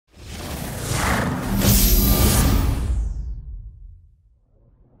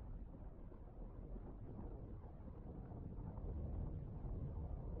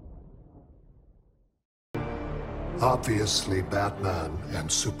Obviously, Batman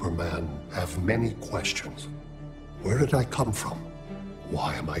and Superman have many questions. Where did I come from?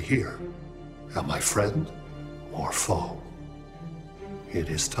 Why am I here? Am I friend or foe? It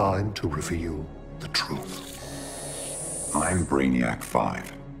is time to reveal the truth. I'm Brainiac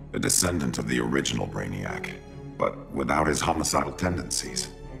 5, a descendant of the original Brainiac, but without his homicidal tendencies.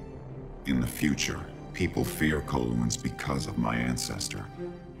 In the future, people fear Coluans because of my ancestor.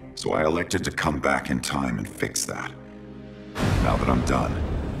 So I elected to come back in time and fix that. Now that I'm done,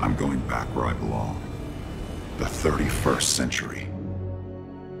 I'm going back where I belong. The 31st century.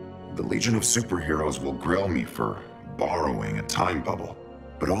 The Legion of Superheroes will grill me for borrowing a time bubble,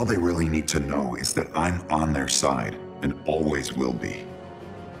 but all they really need to know is that I'm on their side and always will be.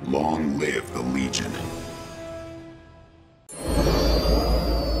 Long live the Legion.